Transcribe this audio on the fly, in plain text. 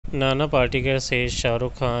Nana Patekar says Shah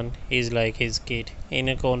Rukh Khan is like his kid. In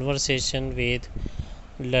a conversation with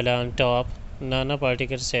Lalan Top, Nana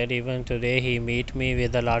Patekar said, even today he meet me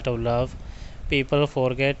with a lot of love. People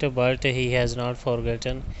forget, but he has not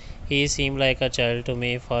forgotten. He seemed like a child to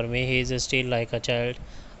me. For me, he is still like a child.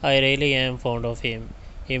 I really am fond of him.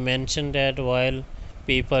 He mentioned that while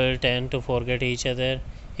people tend to forget each other,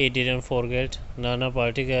 he didn't forget. Nana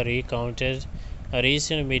Patekar recounted a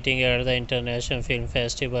recent meeting at the International Film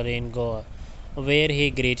Festival in Goa, where he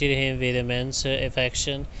greeted him with immense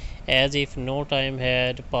affection, as if no time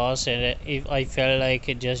had passed, and if I felt like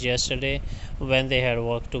it just yesterday when they had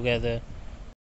worked together.